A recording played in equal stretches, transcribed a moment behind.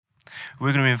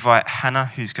we're going to invite Hannah,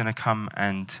 who's going to come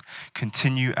and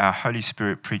continue our Holy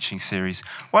Spirit preaching series.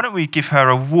 Why don't we give her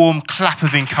a warm clap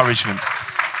of encouragement?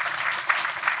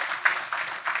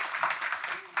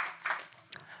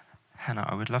 Hannah,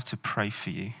 I would love to pray for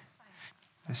you.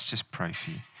 Let's just pray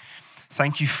for you.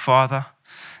 Thank you, Father.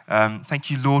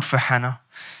 Thank you, Lord, for Hannah.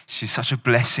 She's such a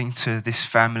blessing to this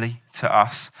family, to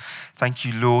us. Thank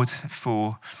you, Lord,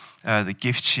 for the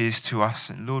gift she is to us.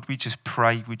 And Lord, we just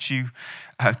pray, would you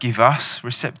give us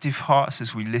receptive hearts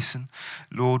as we listen?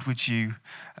 Lord, would you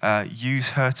use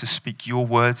her to speak your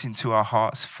words into our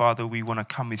hearts? Father, we want to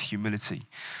come with humility.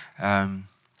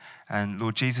 And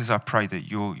Lord Jesus, I pray that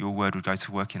your word would go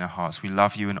to work in our hearts. We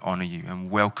love you and honour you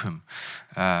and welcome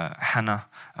Hannah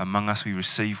among us. We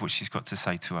receive what she's got to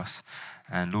say to us.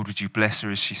 And Lord, would you bless her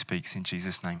as she speaks in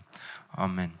Jesus' name.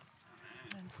 Amen.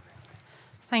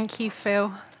 Thank you,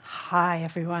 Phil. Hi,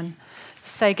 everyone.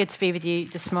 So good to be with you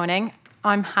this morning.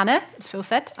 I'm Hannah, as Phil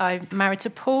said. I'm married to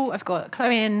Paul. I've got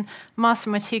Chloe and Martha,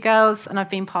 my two girls, and I've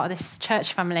been part of this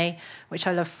church family, which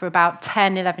I love, for about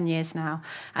 10, 11 years now.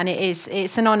 And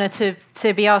it's an honour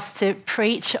to be asked to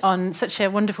preach on such a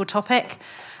wonderful topic.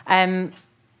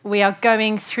 We are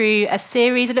going through a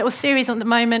little series at the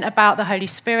moment about the Holy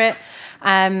Spirit. So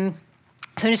I'm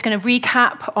just going to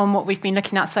recap on what we've been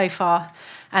looking at so far,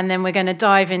 and then we're going to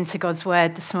dive into God's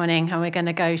Word this morning, and we're going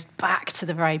to go back to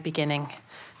the very beginning.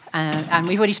 And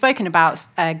we've already spoken about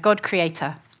God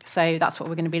Creator, so that's what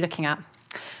we're going to be looking at.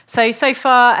 So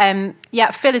far,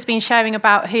 Phil has been sharing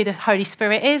about who the Holy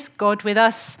Spirit is, God with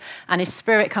us, and His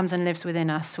Spirit comes and lives within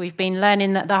us. We've been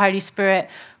learning that the Holy Spirit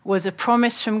was a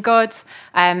promise from God.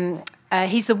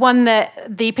 He's the one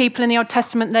that the people in the Old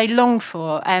Testament, they longed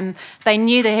for. They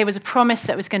knew that He was a promise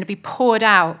that was going to be poured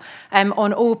out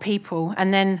on all people.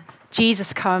 And then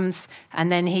Jesus comes, and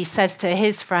then He says to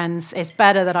His friends, it's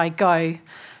better that I go.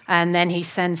 And then He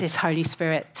sends His Holy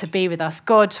Spirit to be with us,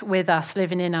 God with us,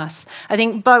 living in us. I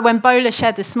think when Bola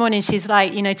shared this morning, she's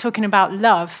like, talking about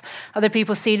love. Other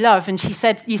people see love. And you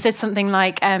said something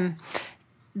like,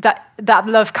 that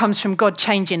love comes from God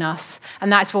changing us. And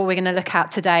that's what we're going to look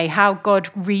at today, how God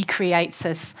recreates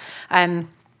us.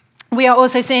 We are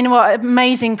also seeing what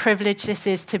amazing privilege this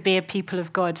is to be a people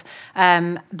of God,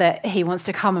 that He wants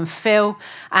to come and fill.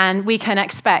 And we can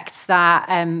expect that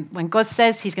when God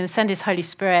says He's going to send His Holy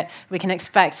Spirit, we can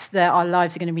expect that our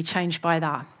lives are going to be changed by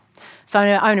that. So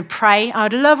I'm going to pray. I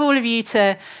would love all of you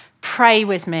to pray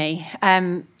with me.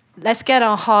 Let's get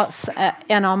our hearts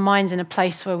and our minds in a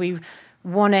place where we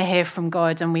want to hear from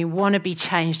God, and we want to be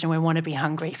changed, and we want to be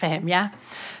hungry for Him, yeah?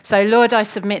 So, Lord, I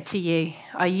submit to you.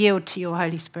 I yield to your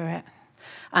Holy Spirit.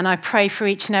 And I pray for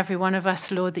each and every one of us,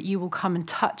 Lord, that you will come and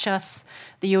touch us,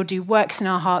 that you'll do works in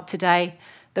our heart today,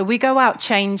 that we go out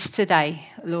changed today,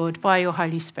 Lord, by your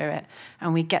Holy Spirit,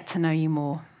 and we get to know you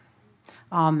more.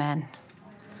 Amen.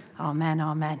 Amen,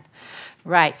 amen.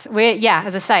 Right.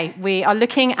 As I say, we are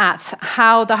looking at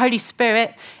how the Holy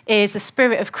Spirit is a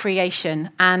spirit of creation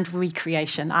and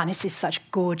recreation. And this is such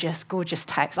gorgeous, gorgeous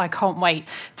text. I can't wait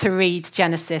to read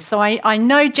Genesis. So I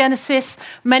know Genesis.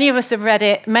 Many of us have read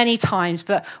it many times.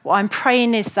 But what I'm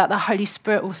praying is that the Holy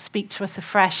Spirit will speak to us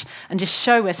afresh and just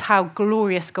show us how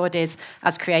glorious God is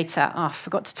as creator. Oh, I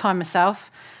forgot to time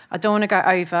myself. I don't want to go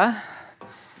over.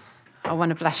 I want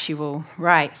to bless you all.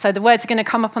 Right, so the words are going to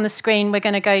come up on the screen. We're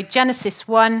going to go Genesis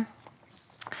 1,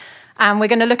 and we're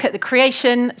going to look at the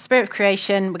creation, spirit of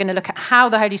creation. We're going to look at how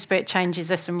the Holy Spirit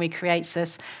changes us and recreates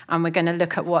us, and we're going to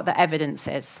look at what the evidence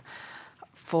is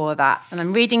for that. And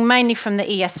I'm reading mainly from the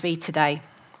ESV today.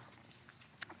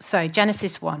 So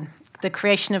Genesis 1, the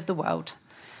creation of the world.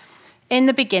 In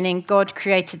the beginning, God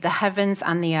created the heavens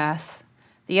and the earth.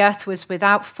 The earth was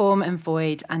without form and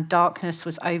void, and darkness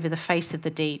was over the face of the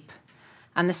deep.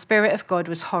 And the Spirit of God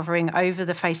was hovering over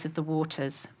the face of the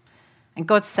waters. And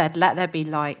God said, "Let there be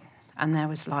light," and there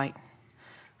was light.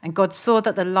 And God saw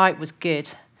that the light was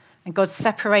good. And God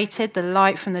separated the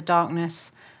light from the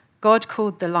darkness. God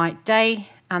called the light day,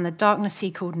 and the darkness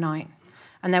He called night.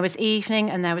 And there was evening,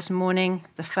 and there was morning,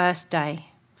 the first day.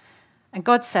 And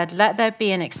God said, "Let there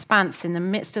be an expanse in the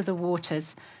midst of the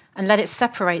waters, and let it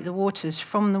separate the waters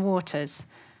from the waters."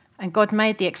 And God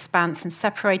made the expanse and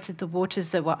separated the waters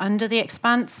that were under the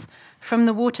expanse from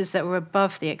the waters that were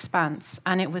above the expanse.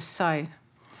 And it was so.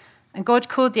 And God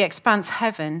called the expanse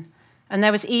heaven. And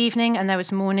there was evening and there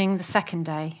was morning the second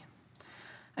day.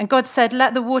 And God said,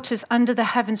 "Let the waters under the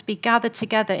heavens be gathered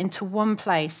together into one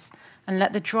place, and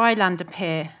let the dry land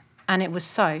appear." And it was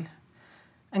so.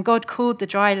 And God called the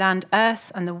dry land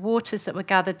earth, and the waters that were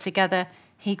gathered together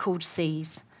He called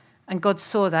seas. And God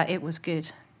saw that it was good.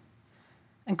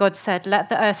 And God said, "Let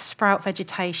the earth sprout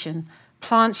vegetation,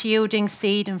 plants yielding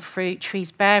seed and fruit,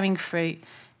 trees bearing fruit,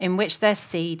 in which their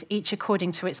seed, each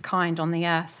according to its kind on the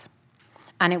earth.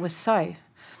 And it was so.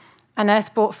 And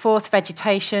earth brought forth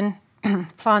vegetation,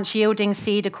 plants yielding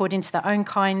seed according to their own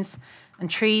kinds, and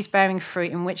trees bearing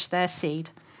fruit in which their seed,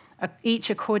 each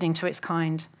according to its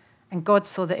kind. And God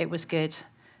saw that it was good.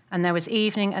 And there was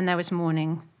evening and there was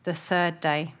morning, the third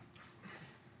day.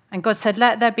 And God said,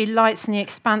 let there be lights in the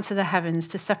expanse of the heavens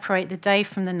to separate the day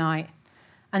from the night,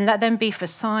 and let them be for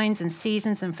signs and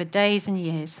seasons and for days and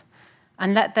years.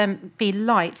 And let them be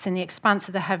lights in the expanse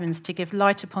of the heavens to give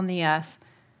light upon the earth.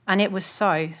 And it was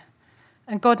so.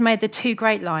 And God made the two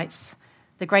great lights,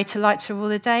 the greater light to rule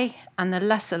the day and the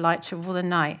lesser light to rule the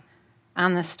night,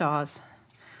 and the stars.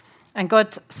 And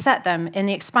God set them in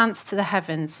the expanse to the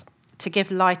heavens to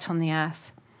give light on the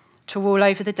earth, to rule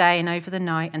over the day and over the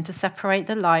night, and to separate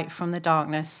the light from the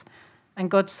darkness.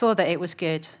 And God saw that it was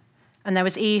good. And there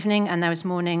was evening and there was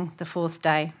morning, the fourth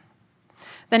day.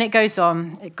 Then it goes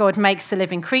on. God makes the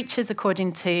living creatures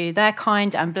according to their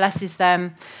kind and blesses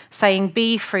them, saying,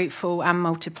 be fruitful and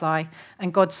multiply.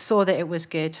 And God saw that it was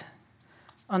good.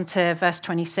 On to verse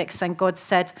 26. And God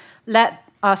said, let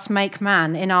us make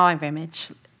man in our image,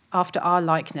 after our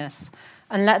likeness,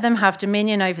 and let them have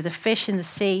dominion over the fish in the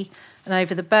sea, and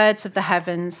over the birds of the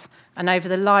heavens, and over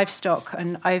the livestock,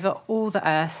 and over all the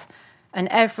earth, and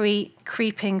every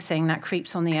creeping thing that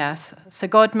creeps on the earth. So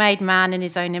God made man in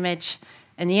his own image.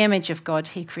 In the image of God,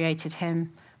 he created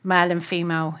him. Male and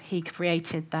female, he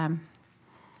created them.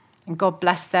 And God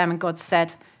blessed them, and God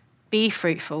said, be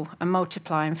fruitful and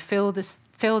multiply and fill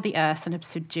the earth and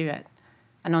subdue it.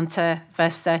 And on to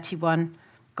verse 31.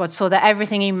 God saw that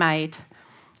everything he made,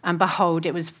 and behold,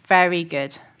 it was very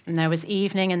good. And there was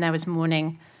evening and there was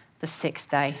morning, the sixth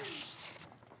day.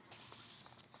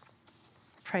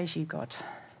 Praise you, God.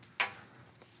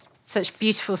 Such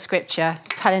beautiful scripture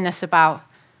telling us about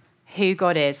who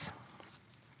God is.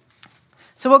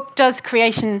 So what does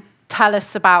creation tell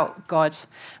us about God?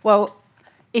 Well,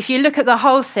 if you look at the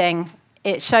whole thing,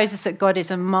 it shows us that God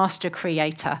is a master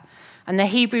creator. And the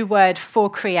Hebrew word for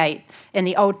create in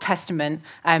the Old Testament,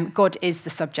 God is the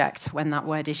subject when that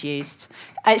word is used.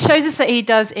 It shows us that he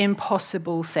does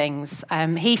impossible things.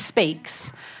 He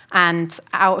speaks, and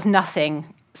out of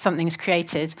nothing, something's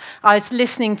created. I was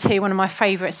listening to one of my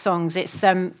favourite songs. It's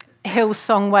Hill's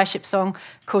song, worship song,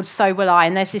 called So Will I.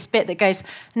 And there's this bit that goes,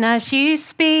 and as you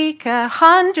speak,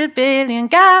 100 billion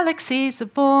galaxies are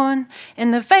born. In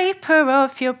the vapour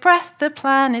of your breath, the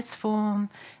planets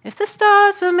form. If the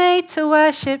stars were made to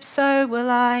worship, so will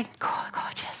I.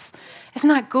 Gorgeous. Isn't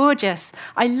that gorgeous?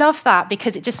 I love that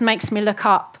because it just makes me look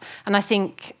up. And I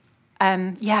think,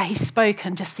 he spoke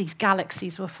and just these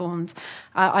galaxies were formed.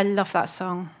 I love that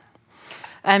song.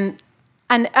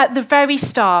 And at the very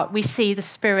start, we see the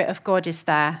Spirit of God is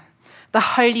there. The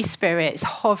Holy Spirit is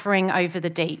hovering over the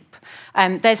deep.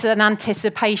 There's an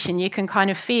anticipation. You can kind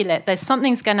of feel it. There's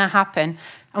something's going to happen.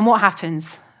 And what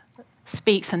happens?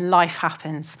 Speaks and life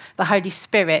happens. The Holy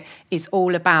Spirit is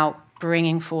all about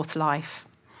bringing forth life.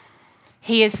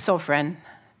 He is sovereign.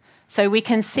 So we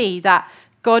can see that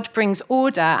God brings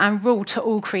order and rule to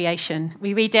all creation.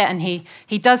 We read it and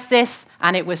he does this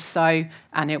and it was so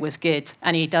and it was good.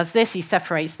 And he does this, he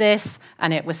separates this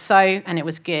and it was so and it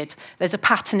was good. There's a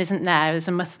pattern, isn't there? There's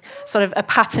sort of a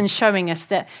pattern showing us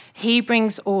that he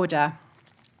brings order.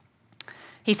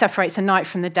 He separates the night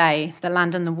from the day, the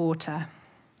land and the water.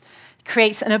 He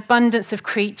creates an abundance of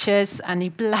creatures and he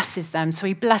blesses them. So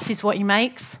he blesses what he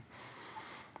makes.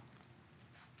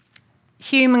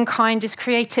 Humankind is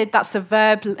created. That's the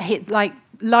verb. Like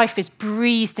life is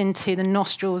breathed into the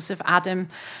nostrils of Adam,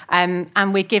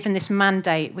 and we're given this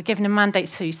mandate. We're given a mandate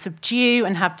to subdue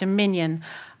and have dominion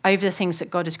over the things that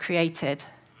God has created.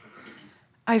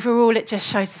 Overall, it just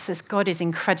shows us that God is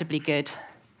incredibly good.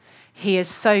 He is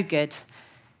so good.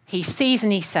 He sees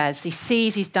and he says. He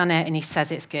sees he's done it and he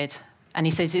says it's good. And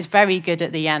he says it's very good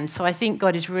at the end. So I think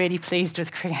God is really pleased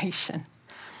with creation.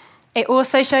 It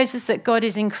also shows us that God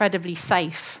is incredibly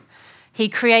safe. He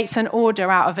creates an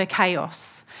order out of a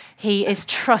chaos. He is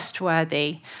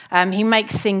trustworthy. He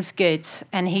makes things good,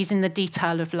 and he's in the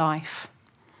detail of life.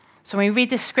 So when we read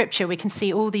this scripture, we can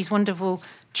see all these wonderful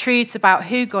truths about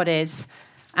who God is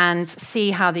and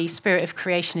see how the spirit of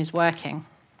creation is working.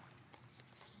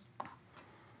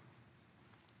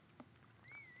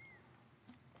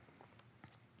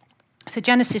 So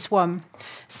Genesis 1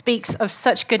 speaks of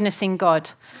such goodness in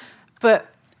God.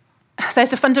 But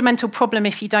there's a fundamental problem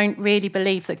if you don't really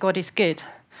believe that God is good.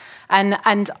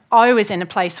 And I was in a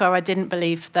place where I didn't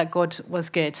believe that God was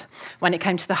good when it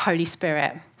came to the Holy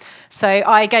Spirit. So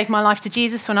I gave my life to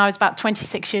Jesus when I was about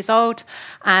 26 years old,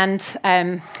 and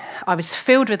I was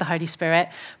filled with the Holy Spirit,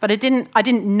 but I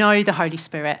didn't know the Holy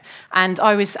Spirit, and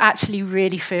I was actually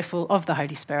really fearful of the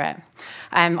Holy Spirit.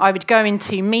 I would go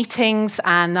into meetings,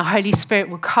 and the Holy Spirit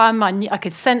would come. I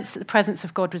could sense that the presence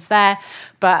of God was there,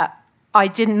 but I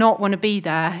did not want to be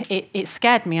there. It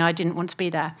scared me. I didn't want to be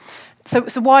there.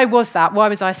 So why was that? Why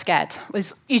was I scared?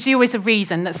 There's usually always a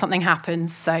reason that something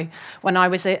happens. So when I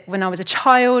was a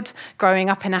child, growing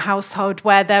up in a household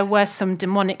where there were some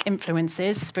demonic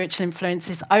influences, spiritual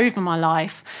influences over my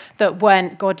life that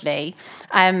weren't godly,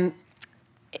 and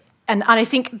I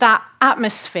think that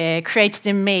atmosphere created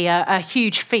in me a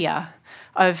huge fear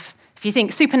of, if you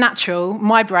think supernatural,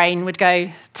 my brain would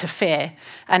go to fear.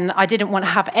 And I didn't want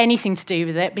to have anything to do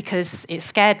with it because it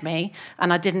scared me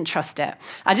and I didn't trust it.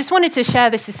 I just wanted to share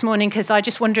this morning because I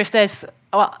just wonder if there's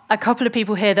a couple of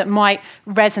people here that might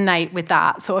resonate with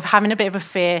that, sort of having a bit of a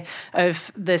fear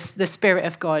of the Spirit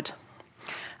of God.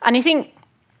 And I think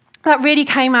that really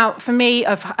came out for me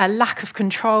of a lack of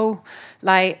control.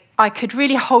 Like, I could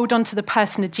really hold on to the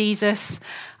person of Jesus.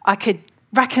 I could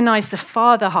recognize the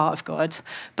Father heart of God.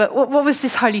 But what was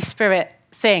this Holy Spirit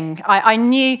thing? I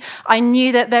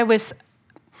knew that there was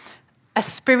a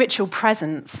spiritual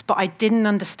presence, but I didn't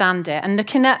understand it. And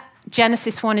looking at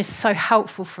Genesis 1 is so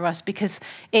helpful for us because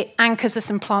it anchors us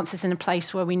and plants us in a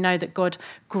place where we know that God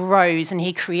grows and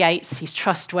he creates, he's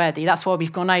trustworthy. That's why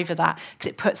we've gone over that, because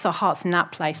it puts our hearts in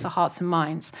that place, our hearts and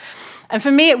minds. And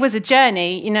for me, it was a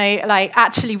journey, like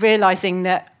actually realizing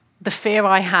that the fear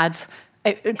I had,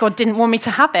 God didn't want me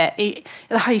to have it.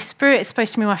 The Holy Spirit is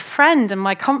supposed to be my friend and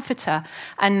my comforter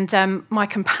and my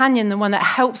companion, the one that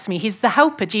helps me. He's the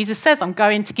helper. Jesus says, I'm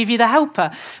going to give you the helper.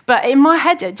 But in my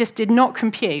head, it just did not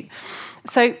compute.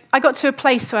 So I got to a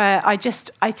place where I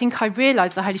think I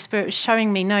realized the Holy Spirit was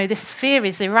showing me, no, this fear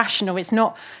is irrational. It's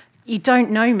not, you don't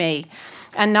know me.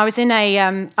 And I was in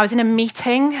a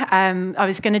meeting. I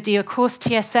was going to do a course,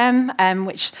 TSM,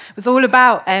 which was all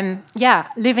about,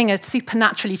 living a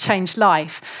supernaturally changed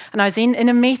life. And I was in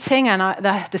a meeting, and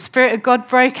the Spirit of God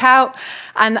broke out,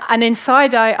 and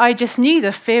inside I just knew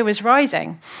the fear was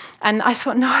rising. And I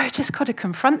thought, no, I just got to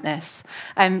confront this.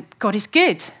 God is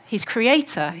good. He's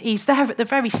creator. He's there at the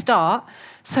very start.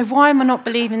 So why am I not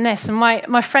believing this? And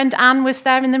my friend Anne was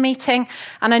there in the meeting,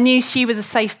 and I knew she was a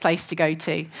safe place to go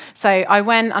to. So I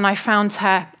went and I found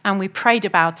her, and we prayed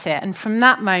about it. And from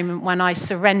that moment when I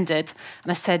surrendered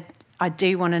and I said, I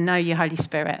do want to know you, Holy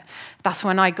Spirit, that's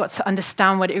when I got to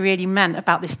understand what it really meant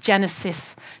about this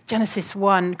Genesis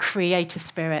 1 creator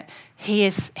spirit. He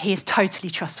is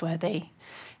totally trustworthy.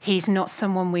 He's not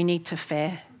someone we need to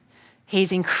fear.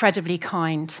 He's incredibly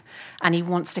kind, and he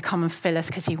wants to come and fill us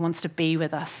because he wants to be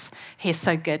with us. He is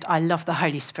so good. I love the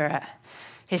Holy Spirit.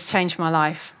 He's changed my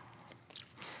life.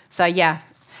 So, I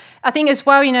think as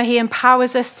well, he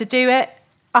empowers us to do it.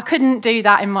 I couldn't do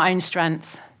that in my own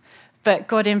strength, but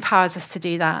God empowers us to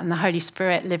do that, and the Holy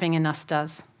Spirit living in us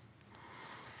does.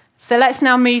 So let's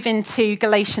now move into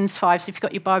Galatians 5. So if you've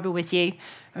got your Bible with you,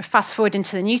 we'll fast forward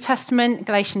into the New Testament,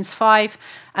 Galatians 5.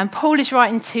 And Paul is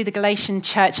writing to the Galatian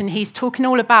church, and he's talking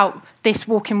all about this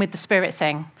walking with the Spirit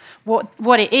thing,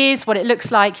 what it is, what it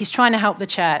looks like. He's trying to help the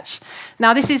church.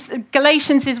 Now,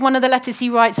 Galatians is one of the letters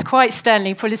he writes quite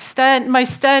sternly. For his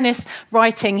most sternest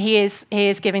writing he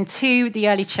is giving to the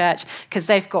early church because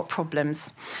they've got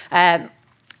problems.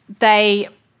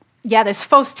 There's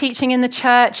false teaching in the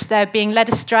church. They're being led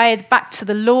astray back to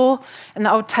the law in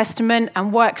the Old Testament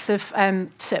and works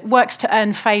to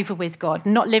earn favor with God,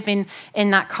 not living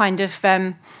in that kind of,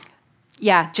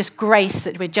 just grace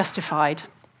that we're justified.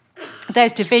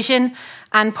 There's division,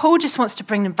 and Paul just wants to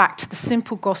bring them back to the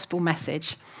simple gospel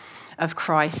message of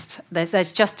Christ.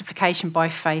 There's justification by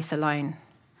faith alone.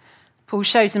 Paul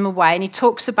shows them a way, and he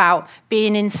talks about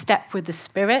being in step with the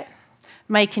Spirit,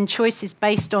 making choices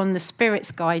based on the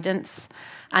Spirit's guidance,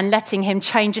 and letting him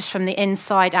change us from the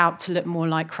inside out to look more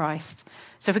like Christ.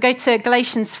 So if we go to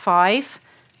Galatians 5,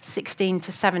 16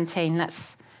 to 17,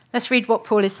 let's read what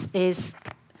Paul is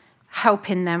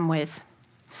helping them with.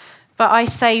 But I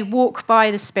say, walk by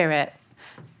the Spirit.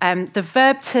 The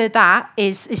verb to that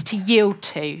is to yield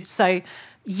to. So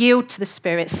yield to the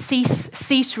Spirit.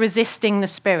 Cease resisting the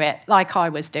Spirit, like I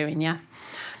was doing,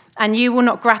 And you will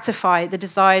not gratify the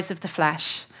desires of the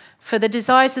flesh. For the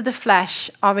desires of the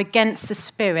flesh are against the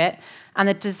Spirit, and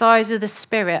the desires of the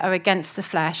Spirit are against the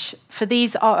flesh. For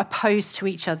these are opposed to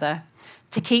each other,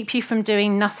 to keep you from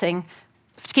doing the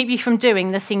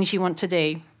things you want to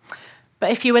do.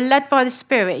 But if you are led by the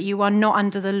Spirit, you are not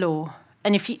under the law.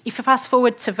 And if you fast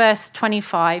forward to verse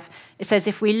 25, it says,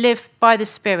 if we live by the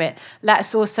Spirit, let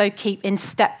us also keep in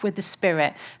step with the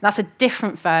Spirit. And that's a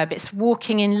different verb. It's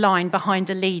walking in line behind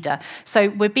a leader. So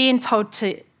we're being told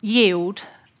to yield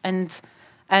and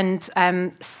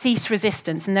cease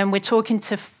resistance. And then we're talking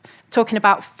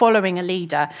about following a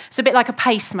leader. It's a bit like a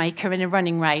pacemaker in a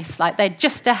running race. Like they're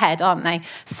just ahead, aren't they?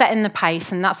 Setting the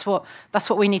pace. And that's what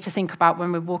we need to think about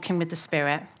when we're walking with the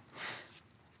Spirit.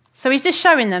 So he's just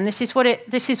showing them this is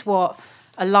what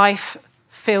a life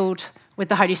filled with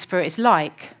the Holy Spirit is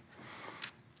like.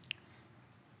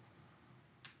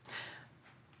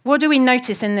 What do we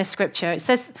notice in this scripture? It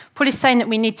says Paul is saying that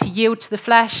we need to yield to the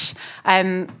flesh.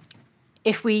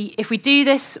 If we do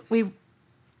this, we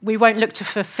won't look to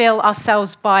fulfill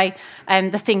ourselves by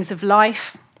the things of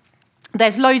life.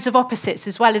 There's loads of opposites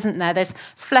as well, isn't there? There's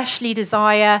fleshly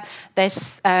desire.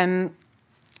 There's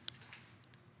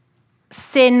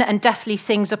sin and deathly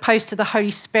things opposed to the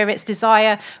Holy Spirit's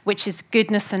desire, which is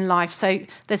goodness and life. So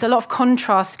there's a lot of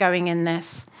contrast going in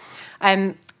this.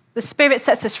 The Spirit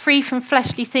sets us free from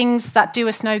fleshly things that do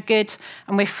us no good,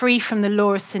 and we're free from the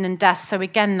law of sin and death. So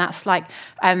again, that's like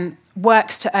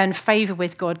works to earn favour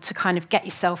with God, to kind of get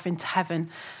yourself into heaven.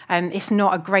 It's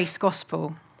not a grace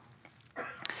gospel.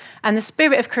 And the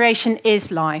Spirit of creation is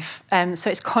life, so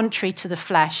it's contrary to the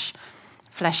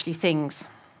fleshly things.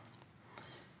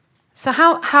 So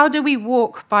how do we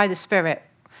walk by the Spirit?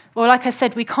 Well, like I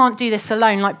said, we can't do this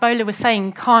alone. Like Bola was saying,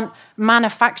 you can't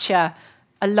manufacture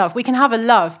a love. We can have a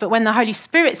love, but when the Holy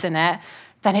Spirit's in it,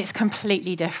 then it's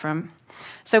completely different.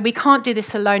 So we can't do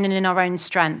this alone and in our own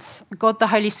strength. God, the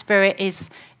Holy Spirit, is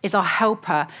our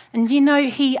helper. And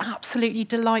he absolutely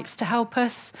delights to help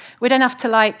us. We don't have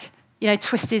to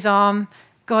twist his arm.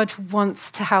 God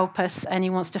wants to help us and he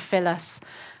wants to fill us.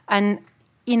 And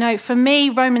for me,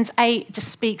 Romans 8 just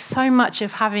speaks so much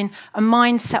of having a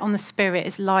mindset on the Spirit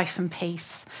is life and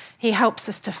peace. He helps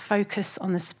us to focus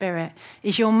on the Spirit.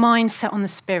 Is your mindset on the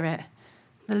Spirit?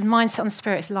 The mindset on the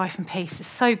Spirit is life and peace. It's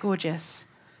so gorgeous.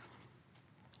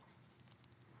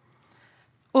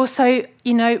 Also,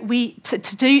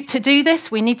 to do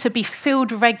this, we need to be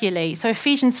filled regularly. So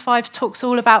Ephesians 5 talks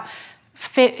all about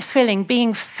filling,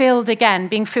 being filled again,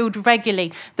 being filled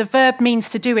regularly. The verb means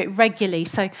to do it regularly.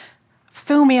 So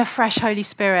fill me afresh, Holy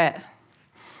Spirit.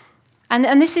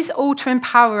 And this is all to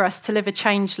empower us to live a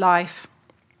changed life.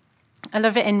 I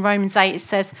love it in Romans 8. It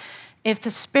says, if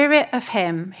the Spirit of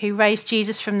him who raised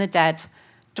Jesus from the dead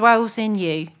dwells in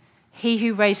you, he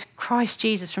who raised Christ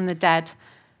Jesus from the dead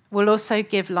will also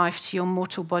give life to your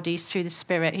mortal bodies through the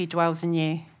Spirit who dwells in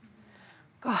you.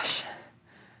 Gosh,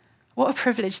 what a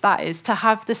privilege that is, to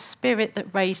have the Spirit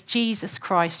that raised Jesus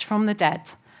Christ from the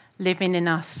dead living in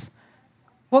us.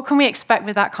 What can we expect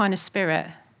with that kind of Spirit?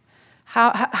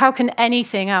 How can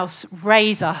anything else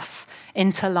raise us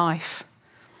into life?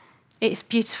 It's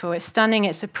beautiful, it's stunning,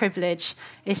 it's a privilege,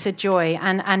 it's a joy,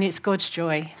 and it's God's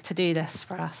joy to do this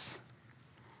for us.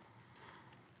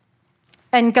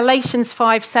 In Galatians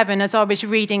 5:7, as I was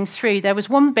reading through, there was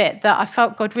one bit that I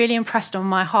felt God really impressed on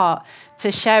my heart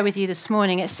to share with you this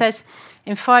morning. It says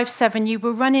in 5:7, you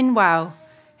were running well.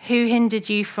 Who hindered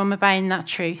you from obeying that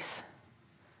truth?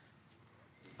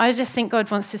 I just think God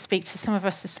wants to speak to some of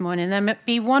us this morning. There might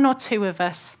be one or two of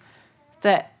us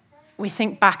that we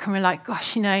think back and we're like,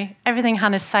 gosh, everything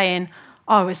Hannah's saying,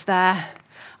 I was there.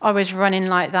 I was running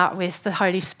like that with the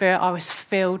Holy Spirit. I was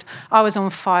filled. I was on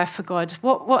fire for God.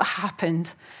 What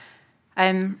happened?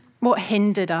 What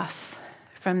hindered us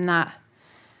from that?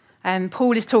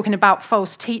 Paul is talking about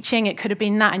false teaching. It could have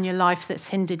been that in your life that's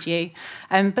hindered you.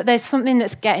 But there's something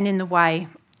that's getting in the way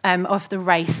of the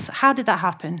race. How did that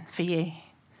happen for you?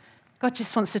 God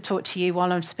just wants to talk to you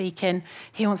while I'm speaking.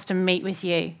 He wants to meet with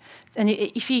you. And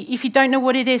if you don't know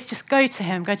what it is, just go to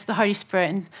him, go to the Holy Spirit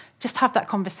and just have that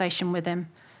conversation with him.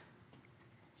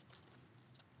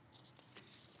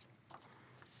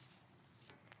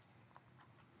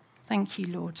 Thank you,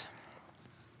 Lord.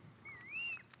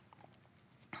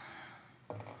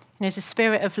 There's a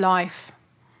spirit of life.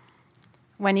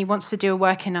 When he wants to do a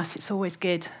work in us, it's always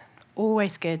good,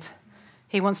 always good.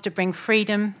 He wants to bring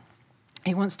freedom.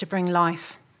 He wants to bring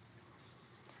life.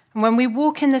 And when we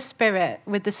walk in the Spirit,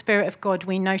 with the Spirit of God,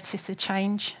 we notice a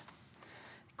change.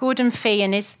 Gordon Fee,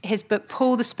 in his book,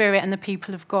 Paul, the Spirit and the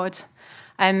People of God,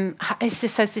 it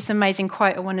just says this amazing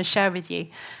quote I want to share with you.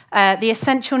 The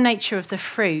essential nature of the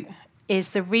fruit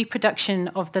is the reproduction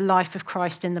of the life of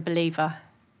Christ in the believer.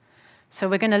 So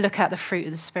we're going to look at the fruit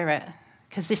of the Spirit,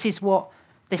 because this is what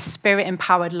this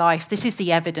Spirit-empowered life, this is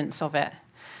the evidence of it.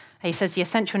 He says the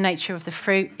essential nature of the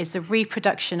fruit is the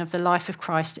reproduction of the life of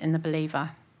Christ in the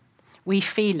believer. We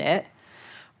feel it.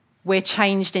 we're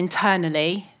changed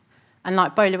internally. And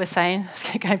like Bola was saying,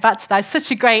 going back to that, it's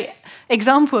such a great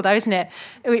example though, isn't it?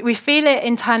 We feel it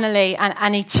internally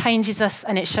and he changes us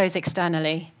and it shows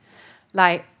externally.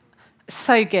 Like,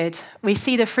 so good. We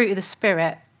see the fruit of the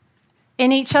Spirit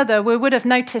in each other. We would have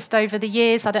noticed over the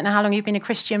years, I don't know how long you've been a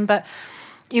Christian, but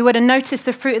you would have noticed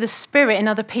the fruit of the Spirit in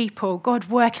other people, God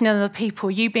working in other people,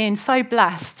 you being so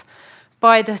blessed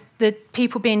by the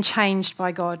people being changed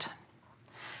by God.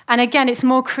 And again, it's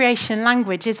more creation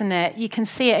language, isn't it? You can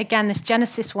see it again, this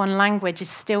Genesis 1 language is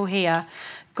still here.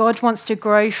 God wants to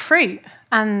grow fruit,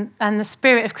 and the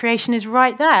spirit of creation is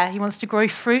right there. He wants to grow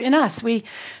fruit in us. The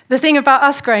thing about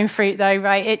us growing fruit, though,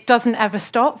 right, it doesn't ever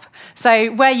stop.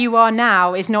 So where you are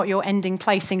now is not your ending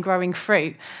place in growing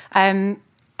fruit. And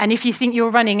if you think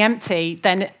you're running empty,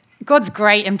 then God's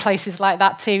great in places like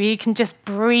that too. He can just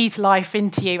breathe life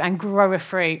into you and grow a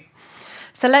fruit.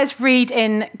 So let's read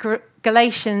in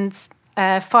Galatians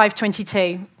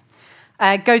 5:22.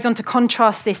 Goes on to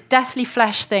contrast this deathly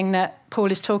flesh thing that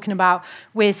Paul is talking about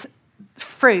with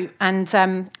fruit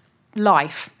and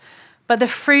life. But the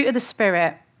fruit of the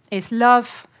Spirit is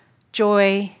love,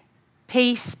 joy,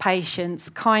 peace, patience,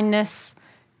 kindness,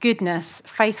 goodness,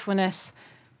 faithfulness,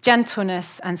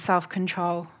 gentleness, and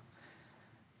self-control,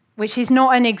 which is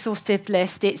not an exhaustive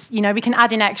list. It's, we can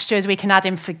add in extras, we can add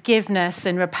in forgiveness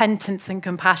and repentance and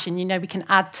compassion, we can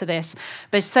add to this.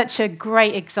 But it's such a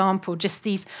great example, just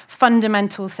these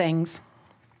fundamental things.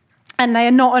 And they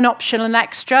are not an optional and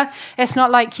extra. It's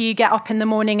not like you get up in the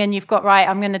morning and you've got, right,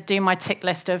 I'm going to do my tick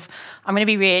list of, I'm going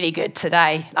to be really good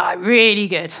today, like really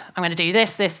good. I'm going to do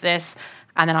this, this, this,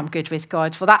 and then I'm good with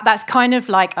God. Well, that's kind of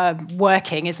like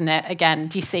working, isn't it? Again,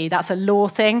 do you see? That's a law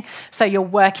thing. So you're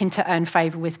working to earn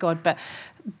favor with God. But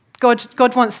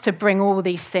God wants to bring all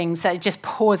these things that it just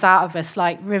pours out of us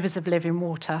like rivers of living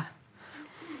water.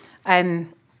 And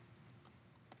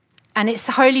it's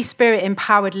the Holy Spirit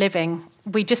empowered living.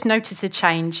 We just notice a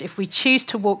change if we choose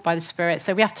to walk by the Spirit.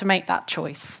 So we have to make that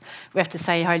choice. We have to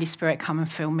say, Holy Spirit, come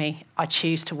and fill me. I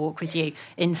choose to walk with you,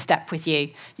 in step with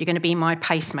you. You're going to be my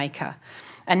pacemaker.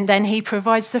 And then he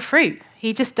provides the fruit.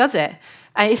 He just does it.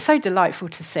 And it's so delightful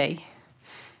to see.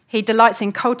 He delights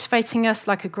in cultivating us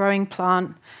like a growing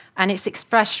plant, and it's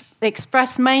expressed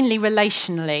mainly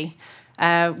relationally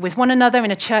with one another in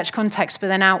a church context, but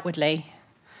then outwardly.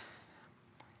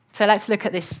 So let's look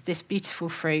at this beautiful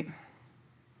fruit.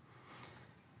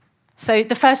 So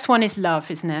the first one is love,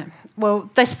 isn't it?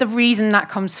 Well, that's the reason that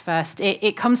comes first.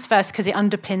 It comes first because it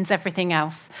underpins everything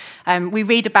else. We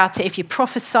read about it. If you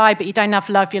prophesy but you don't have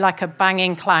love, you're like a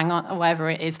banging clang or whatever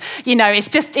it is. It's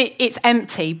just, it's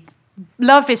empty.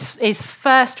 Love is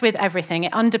first with everything.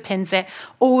 It underpins it,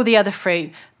 all the other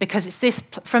fruit, because it's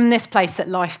from this place that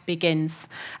life begins.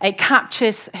 It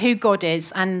captures who God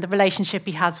is and the relationship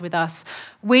he has with us.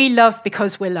 We love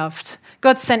because we're loved.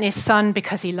 God sent his son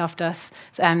because he loved us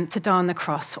to die on the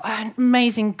cross. What an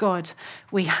amazing God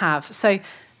we have. So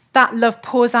that love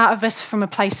pours out of us from a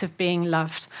place of being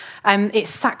loved. It's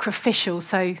sacrificial,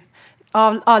 so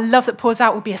our love that pours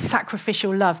out will be a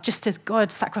sacrificial love, just as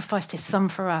God sacrificed his son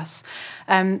for us.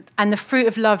 And the fruit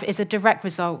of love is a direct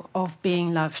result of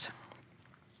being loved.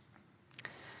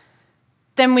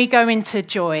 Then we go into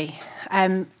joy.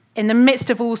 In the midst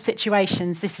of all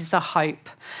situations, this is a hope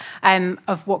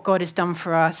of what God has done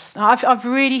for us. Now, I've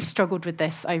really struggled with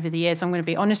this over the years. I'm going to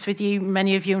be honest with you.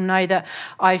 Many of you know that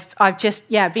I've just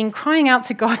been crying out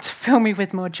to God to fill me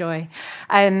with more joy.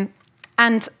 And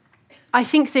I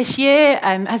think this year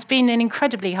has been an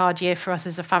incredibly hard year for us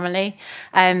as a family.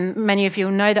 Many of you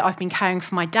will know that I've been caring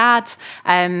for my dad.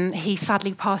 He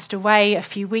sadly passed away a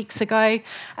few weeks ago.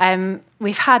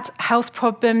 We've had health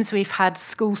problems. We've had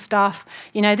school stuff.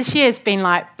 This year's been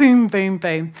like boom, boom,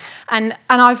 boom. And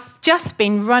I've just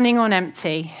been running on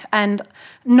empty and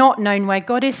not knowing where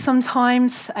God is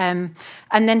sometimes. And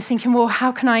then thinking, well,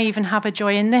 how can I even have a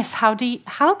joy in this?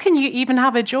 How can you even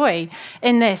have a joy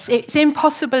in this? It's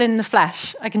impossible in the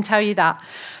flesh, I can tell you that.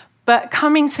 But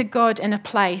coming to God in a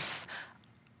place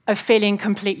of feeling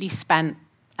completely spent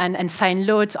and saying,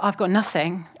 Lord, I've got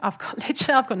nothing. I've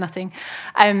got nothing.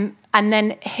 And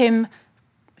then him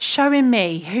showing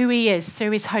me who he is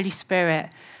through his Holy Spirit,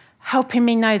 helping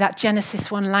me know that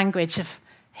Genesis 1 language of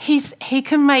he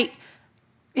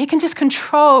can just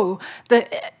control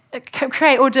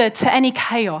create order to any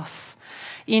chaos.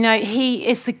 He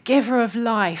is the giver of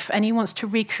life and he wants to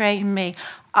recreate in me.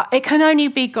 It can only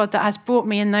be God that has brought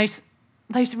me in those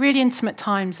really intimate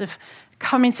times of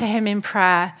coming to him in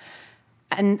prayer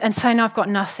and saying I've got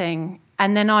nothing,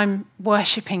 and then I'm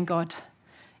worshipping God.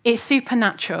 It's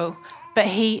supernatural, but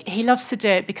he loves to do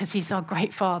it because he's our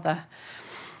great Father.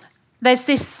 There's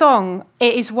this song,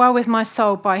 "It Is Well With My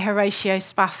Soul" by Horatio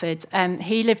Spafford.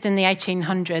 He lived in the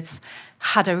 1800s,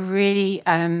 had a really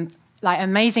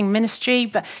amazing ministry,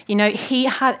 but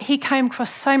he came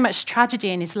across so much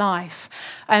tragedy in his life.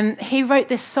 He wrote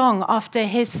this song after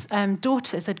his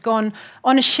daughters had gone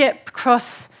on a ship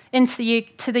across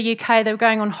to the UK. They were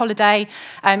going on holiday.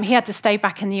 He had to stay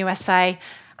back in the USA,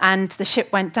 and the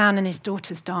ship went down and his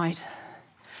daughters died.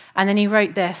 And then he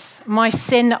wrote this: "My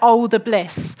sin, oh, the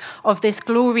bliss of this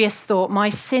glorious thought, my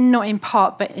sin not in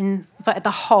part but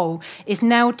the whole, is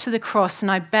nailed to the cross, and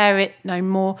I bear it no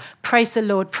more. Praise the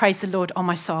Lord, oh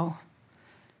my soul."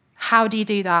 How do you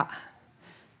do that?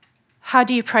 How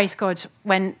do you praise God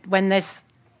when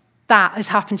that has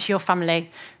happened to your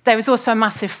family? There was also a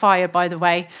massive fire, by the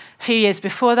way, a few years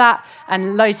before that,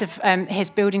 and loads of his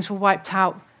buildings were wiped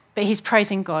out, but he's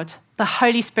praising God. The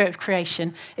Holy Spirit of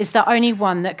creation is the only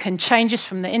one that can change us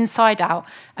from the inside out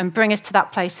and bring us to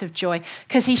that place of joy,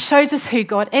 because he shows us who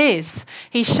God is.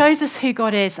 He shows us who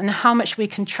God is and how much we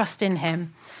can trust in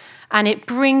him. And it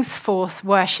brings forth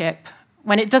worship.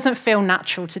 When it doesn't feel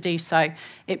natural to do so,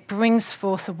 it brings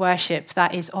forth a worship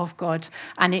that is of God,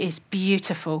 and it is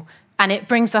beautiful, and it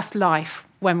brings us life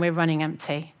when we're running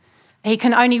empty. He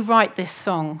can only write this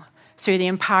song through the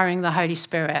empowering of the Holy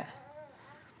Spirit.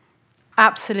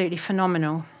 Absolutely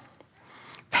phenomenal.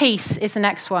 Peace is the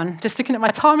next one. Just looking at my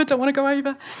time, I don't want to go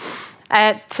over.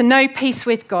 To know peace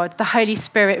with God, the Holy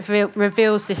Spirit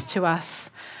reveals this to us.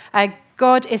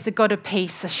 God is the God of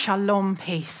peace, a shalom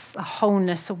peace, a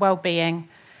wholeness, a well-being.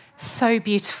 So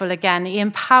beautiful again. He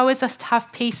empowers us to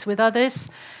have peace with others,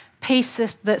 peace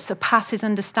that surpasses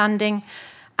understanding.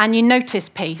 And you notice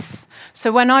peace.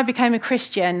 So when I became a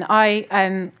Christian,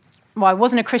 I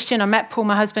wasn't a Christian. I met Paul,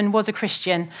 my husband, was a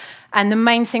Christian. And the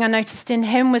main thing I noticed in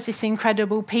him was this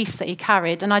incredible peace that he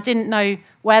carried. And I didn't know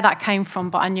where that came from,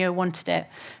 but I knew I wanted it.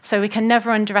 So we can never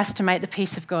underestimate the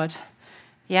peace of God.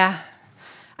 Yeah.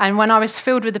 And when I was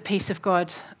filled with the peace of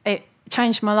God, it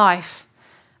changed my life.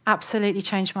 Absolutely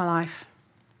changed my life.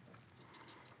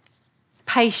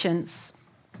 Patience.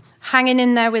 Hanging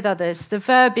in there with others. The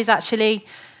verb is actually,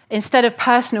 instead of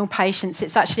personal patience,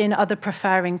 it's actually an other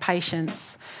preferring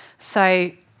patience.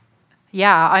 So,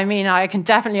 yeah, I mean, I can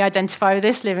definitely identify with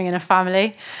this, living in a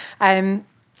family.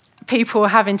 People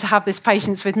having to have this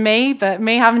patience with me, but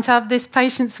me having to have this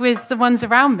patience with the ones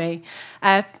around me.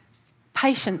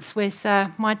 Patience with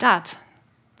my dad,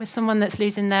 with someone that's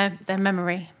losing their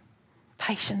memory.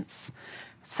 Patience.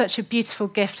 Such a beautiful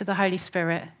gift of the Holy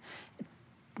Spirit.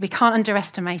 We can't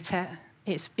underestimate it.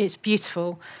 It's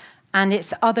beautiful. And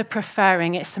it's other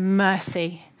preferring. It's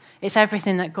mercy. It's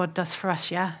everything that God does for us,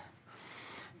 yeah?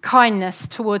 Kindness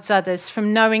towards others,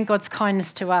 from knowing God's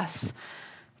kindness to us.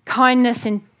 Kindness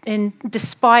in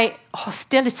despite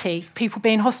hostility, people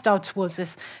being hostile towards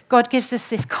us. God gives us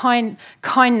this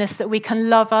kindness that we can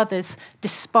love others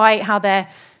despite how they're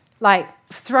like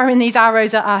throwing these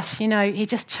arrows at us. You know, he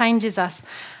just changes us.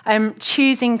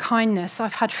 Choosing kindness.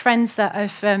 I've had friends that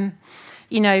have,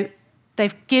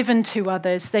 they've given to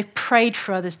others. They've prayed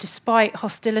for others despite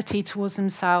hostility towards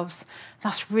themselves.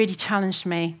 That's really challenged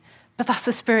me. But that's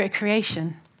the spirit of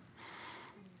creation.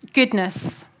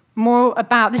 Goodness.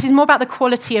 This is more about the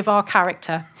quality of our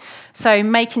character. So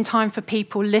making time for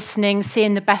people, listening,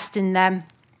 seeing the best in them.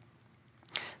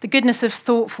 The goodness of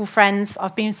thoughtful friends.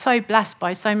 I've been so blessed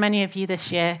by so many of you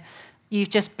this year. You've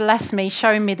just blessed me,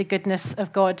 showing me the goodness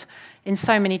of God in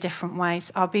so many different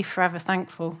ways. I'll be forever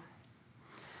thankful.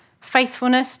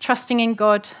 Faithfulness, trusting in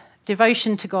God,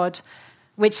 devotion to God,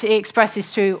 which he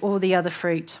expresses through all the other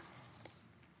fruit.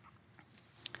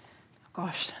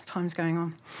 Gosh, time's going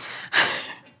on.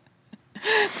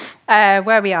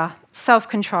 Where we are,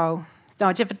 self-control.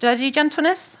 No, did I do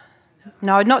gentleness?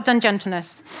 No, I've not done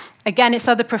gentleness. Again, it's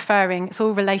other preferring. It's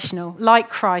all relational. Like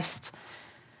Christ.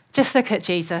 Just look at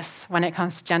Jesus when it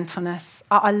comes to gentleness.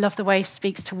 I love the way he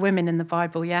speaks to women in the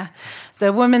Bible, yeah?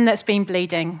 The woman that's been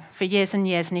bleeding for years and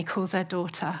years, and he calls her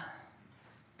daughter.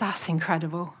 That's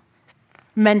incredible.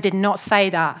 Men did not say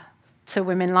that to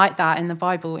women like that in the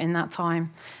Bible in that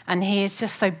time. And he is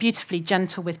just so beautifully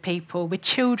gentle with people. With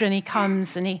children, he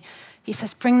comes and he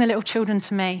says, bring the little children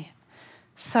to me.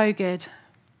 So good.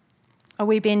 Are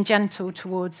we being gentle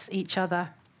towards each other?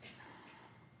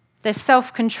 There's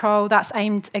self-control that's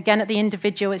aimed, again, at the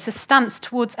individual. It's a stance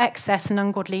towards excess and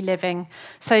ungodly living.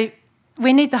 So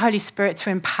we need the Holy Spirit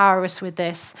to empower us with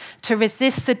this, to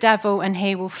resist the devil and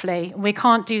he will flee. We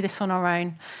can't do this on our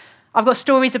own. I've got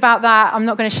stories about that. I'm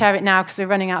not going to share it now because we're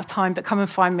running out of time, but come and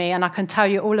find me and I can tell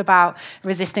you all about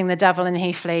resisting the devil and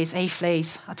he flees. He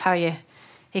flees, I tell you.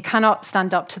 He cannot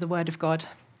stand up to the word of God.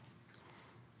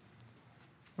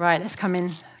 Right, let's come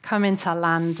Come into our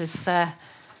land, as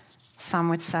Sam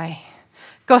would say.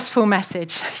 Gospel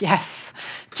message, yes.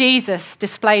 Jesus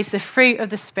displays the fruit of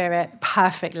the Spirit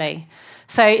perfectly.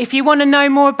 So if you want to know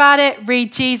more about it,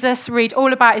 read Jesus, read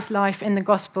all about his life in the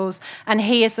Gospels, and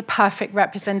he is the perfect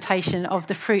representation of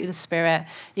the fruit of the Spirit.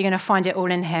 You're going to find it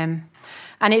all in him.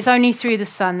 And it's only through the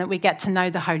Son that we get to know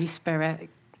the Holy Spirit.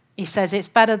 He says, it's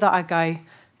better that I go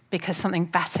because something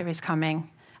better is coming.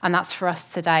 And that's for us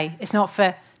today. It's not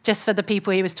just for the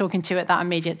people he was talking to at that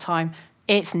immediate time.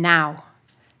 It's now.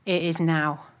 It is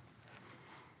now.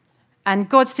 And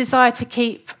God's desire to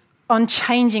keep on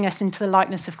changing us into the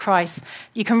likeness of Christ.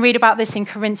 You can read about this in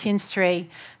Corinthians 3.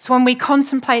 So when we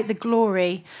contemplate the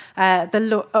glory,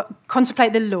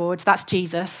 contemplate the Lord, that's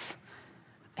Jesus,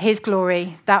 his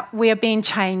glory, that we are being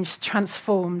changed,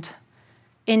 transformed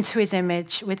into his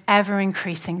image with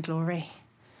ever-increasing glory,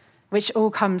 which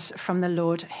all comes from the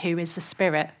Lord, who is the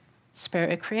Spirit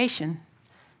of creation,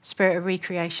 Spirit of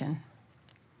recreation.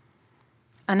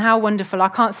 And how wonderful. I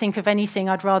can't think of anything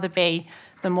I'd rather be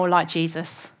than more like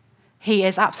Jesus. He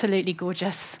is absolutely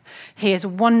gorgeous. He is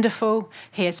wonderful.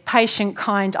 He is patient,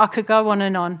 kind. I could go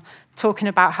on talking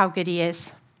about how good he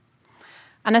is.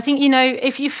 And I think,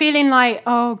 if you're feeling like,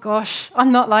 oh gosh,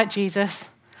 I'm not like Jesus.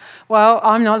 Well,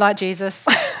 I'm not like Jesus.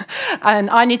 And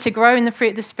I need to grow in the fruit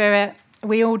of the Spirit.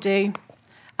 We all do.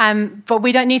 But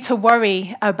we don't need to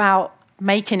worry about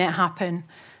making it happen.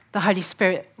 The Holy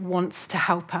Spirit wants to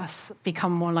help us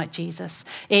become more like Jesus.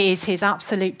 It is his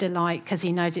absolute delight because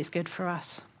he knows it's good for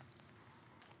us.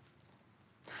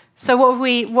 So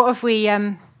what have we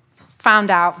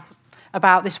found out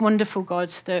about this wonderful God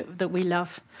that we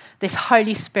love, this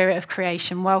Holy Spirit of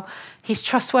creation? Well, he's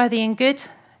trustworthy and good.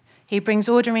 He brings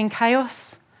order in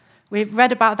chaos. We've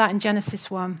read about that in Genesis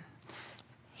 1.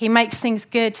 He makes things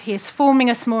good. He is forming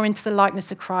us more into the likeness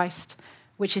of Christ,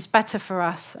 which is better for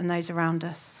us and those around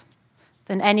us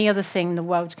than any other thing the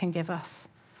world can give us.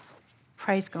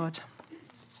 Praise God.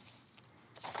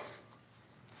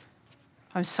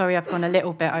 I'm sorry I've gone a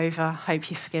little bit over. Hope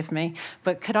you forgive me.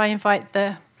 But could I invite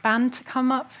the band to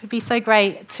come up? It'd be so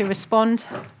great to respond.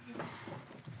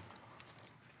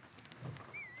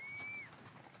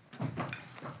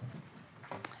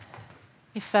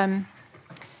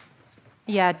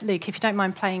 Luke, if you don't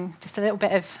mind playing just a little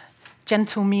bit of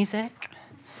gentle music.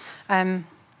 Tam,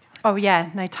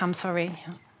 sorry.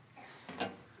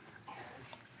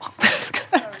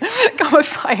 Got my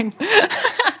phone.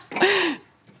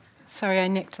 Sorry, I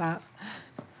nicked that.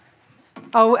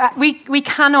 We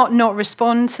cannot not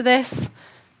respond to this.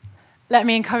 Let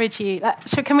me encourage you.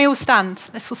 Can we all stand?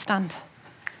 Let's all stand.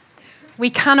 We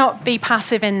cannot be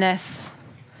passive in this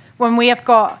when we have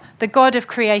got the God of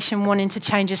creation wanting to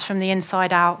change us from the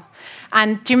inside out.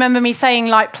 And do you remember me saying,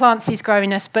 like plants, he's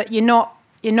growing us, but you're not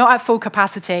at full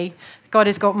capacity. God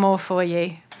has got more for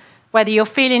you. Whether you're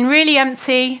feeling really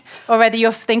empty or whether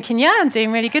you're thinking, yeah, I'm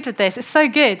doing really good with this. It's so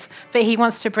good, but he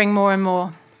wants to bring more and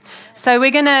more. So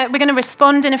we're gonna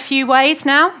respond in a few ways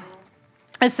now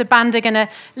as the band are going to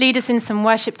lead us in some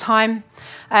worship time.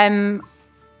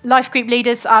 Life group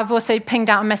leaders, I've also pinged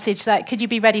out a message that could you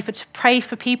be ready to pray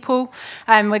for people?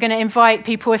 We're going to invite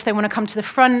people if they want to come to the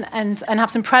front and have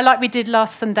some prayer like we did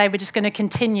last Sunday. We're just going to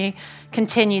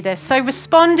continue this. So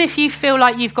respond if you feel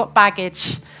like you've got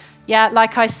baggage. Yeah,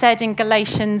 like I said in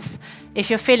Galatians, if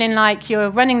you're feeling like you're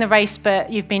running the race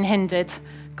but you've been hindered,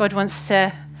 God wants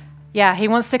to, he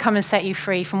wants to come and set you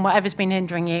free from whatever's been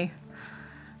hindering you.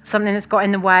 Something that's got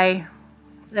in the way.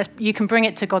 You can bring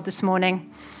it to God this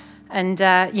morning. And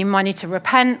you might need to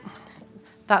repent.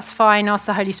 That's fine. Ask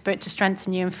the Holy Spirit to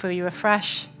strengthen you and fill you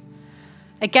afresh.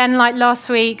 Again, like last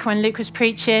week when Luke was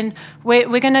preaching, we're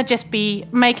going to just be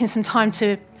making some time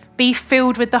to be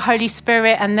filled with the Holy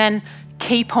Spirit and then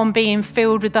keep on being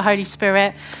filled with the Holy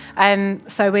Spirit.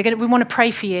 So we want to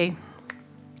pray for you.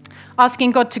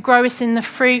 Asking God to grow us in the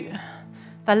fruit,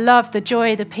 the love, the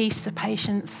joy, the peace, the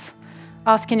patience.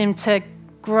 Asking him to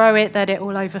grow it, that it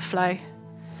all overflow.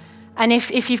 And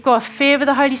if you've got a fear of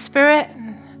the Holy Spirit,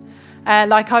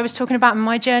 like I was talking about in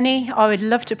my journey, I would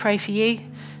love to pray for you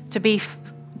to be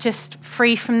just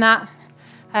free from that,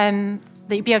 that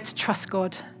you'd be able to trust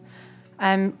God.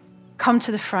 Come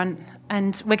to the front.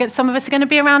 And some of us are going to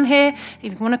be around here.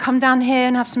 If you want to come down here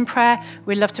and have some prayer,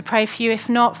 we'd love to pray for you. If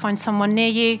not, find someone near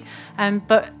you.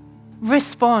 But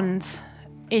respond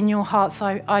in your heart.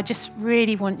 So I just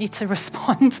really want you to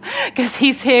respond because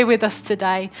he's here with us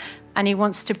today. And he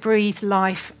wants to breathe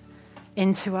life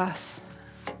into us.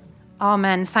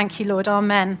 Amen. Thank you, Lord.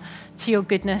 Amen. To your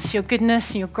goodness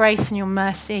and your grace and your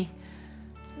mercy.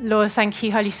 Lord, thank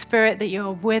you, Holy Spirit, that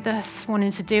you're with us,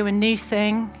 wanting to do a new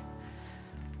thing.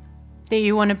 that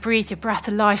you want to breathe your breath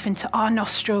of life into our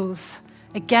nostrils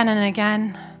again and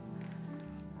again,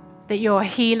 that you're a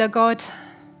healer, God,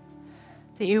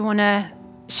 that you want to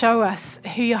show us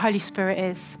who your Holy Spirit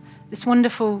is, this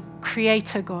wonderful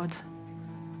creator, God.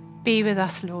 Be with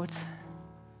us, Lord.